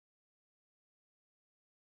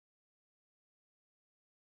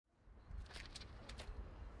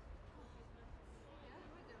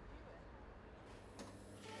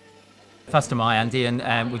Faster My Andy,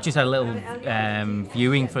 and we've just had a little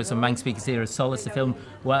viewing for some Manx speakers here at Solace, the film.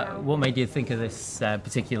 What made you think of this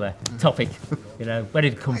particular topic? You know, where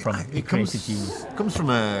did it come from? It comes from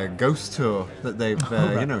a ghost tour that they've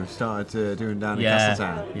you know, started doing down in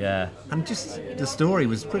Castletown. Yeah. And just the story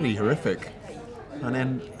was pretty horrific. And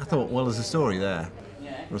then I thought, well, there's a story there.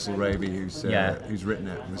 Russell Raby, who's written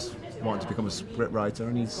it, was wanting to become a script writer,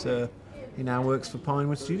 and he now works for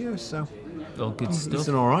Pinewood Studios. So all good stuff. He's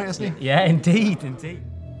done all right, hasn't he? Yeah, indeed.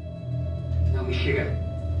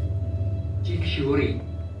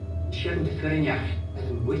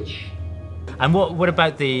 And what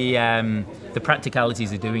about the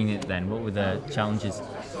practicalities of doing it then? What were the challenges?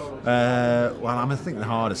 Well, I think the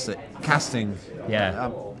hardest casting.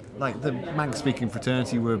 Yeah. Like the Manx speaking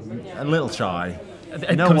fraternity were a little shy.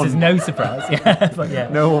 It comes as no surprise. But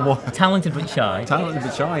no one was talented but shy. Talented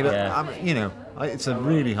but shy, but you know, it's a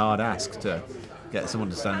really hard ask to get someone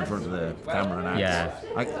to stand in front of the camera and act. Yeah.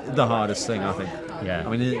 The hardest thing, I think. Yeah. I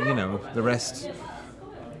mean, you know, the rest,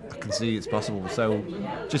 I can see it's possible. So,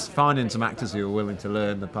 just finding some actors who are willing to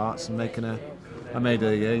learn the parts and making I made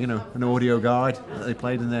you know, an audio guide that they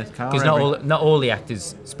played in their car. Because not all the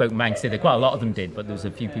actors spoke Manx, did they? Quite a lot of them did, but there was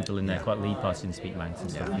a few people in there, quite lead parts, didn't speak Manx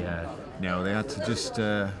and stuff. Yeah. No, they had to just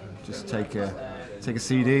take a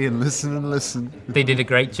CD and listen. They did a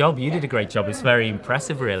great job. You did a great job. It's very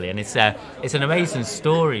impressive, really, and it's an amazing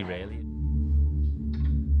story, really.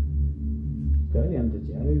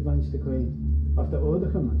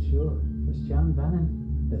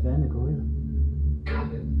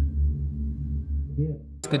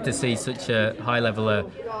 It's good to see such a high level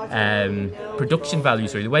of production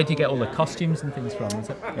values, really. Where do you get all the costumes and things from? Is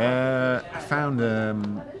it? I found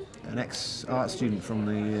an ex-art student from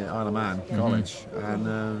the Isle of Man college,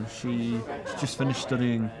 and she just finished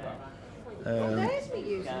studying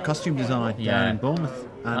costume design down in Bournemouth,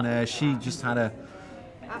 and she just had a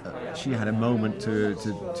moment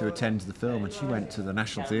to attend to the film, and she went to the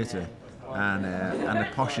National Theatre and the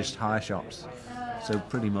poshest hire shops. So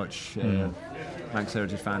pretty much Manx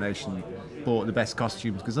Heritage Foundation bought the best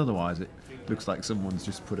costumes, because otherwise it looks like someone's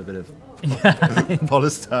just put a bit of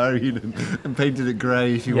polystyrene and painted it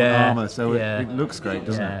grey if you want armour. So it looks great,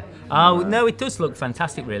 doesn't it? Oh, no, it does look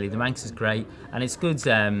fantastic, really. The Manx is great, and it's good.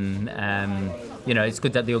 You know, it's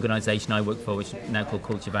good that the organisation I work for, which is now called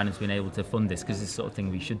Culture Vannin, has been able to fund this, because it's the sort of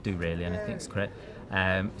thing we should do, really. And I think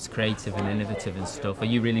it's creative and innovative and stuff. Are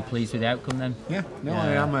you really pleased with the outcome then? Yeah,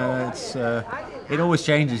 I am. It always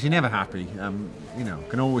changes. You're never happy. You know,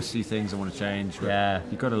 can always see things I want to change. But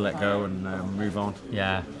you've got to let go and move on.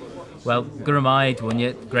 Yeah. Well, Guramaid,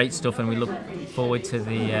 Wunya, great stuff, and we look forward to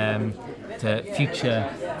the to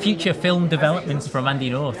future film developments from Andy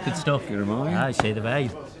North. Good stuff. Guramaid. Ah, shade of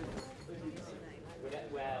aid.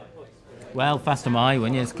 Well, Faster My,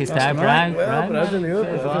 Wunya, it's kissed out, right?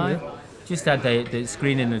 Just had the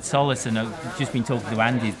screening at Solace, and I've just been talking to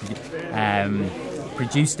Andy,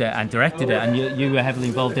 produced it and directed it, and you were heavily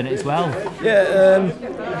involved in it as well. Yeah,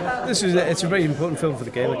 it's a very important film for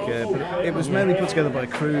the Gaelic, but it was mainly put together by a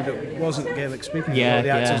crew that wasn't Gaelic speaking. The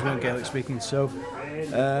actors weren't Gaelic speaking, so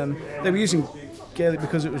they were using Gaelic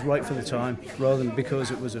because it was right for the time, rather than because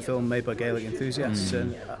it was a film made by Gaelic enthusiasts.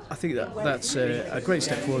 And I think that's a great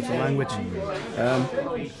step forward for language.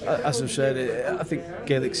 As I've said, I think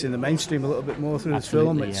Gaelic's in the mainstream a little bit more through this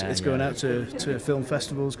film. It's going out to film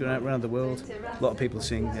festivals, going out around the world. A lot of people are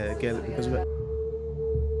seeing Gaelic because of it.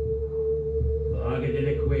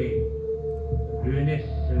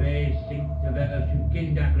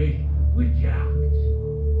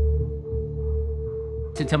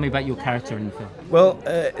 So tell me about your character in the film. Well,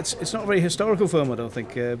 it's not a very historical film, I don't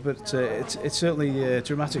think, but it's certainly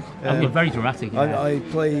dramatic. Very dramatic. Yeah. I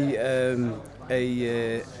play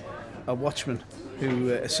a watchman who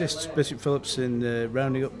assists Bishop Phillips in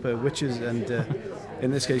rounding up witches and,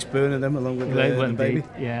 in this case, burning them along with the baby.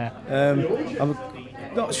 Yeah. I'm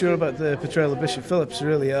not sure about the portrayal of Bishop Phillips,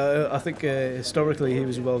 really. I think historically he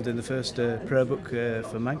was involved in the first prayer book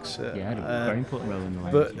for Manx. Had a very important role in the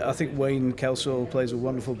language. But I think Wayne Kelsall plays a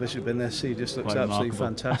wonderful bishop in this. He just looks absolutely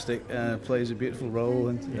fantastic, plays a beautiful role,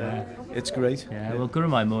 and it's great. Yeah, well,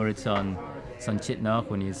 Guramaid Moritz on Chitnach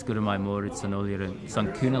when he's Guramaid Moritz on Oliver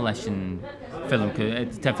on Cúnaleshin film.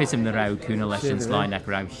 Tafism the Rau Cúnaleshin Slide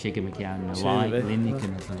Rau Shiga McCann Why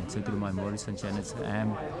Lincoln. So Guramaid Moritz on Janet.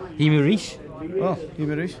 Himurish. Oh,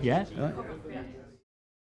 Himurish. Yeah. Right.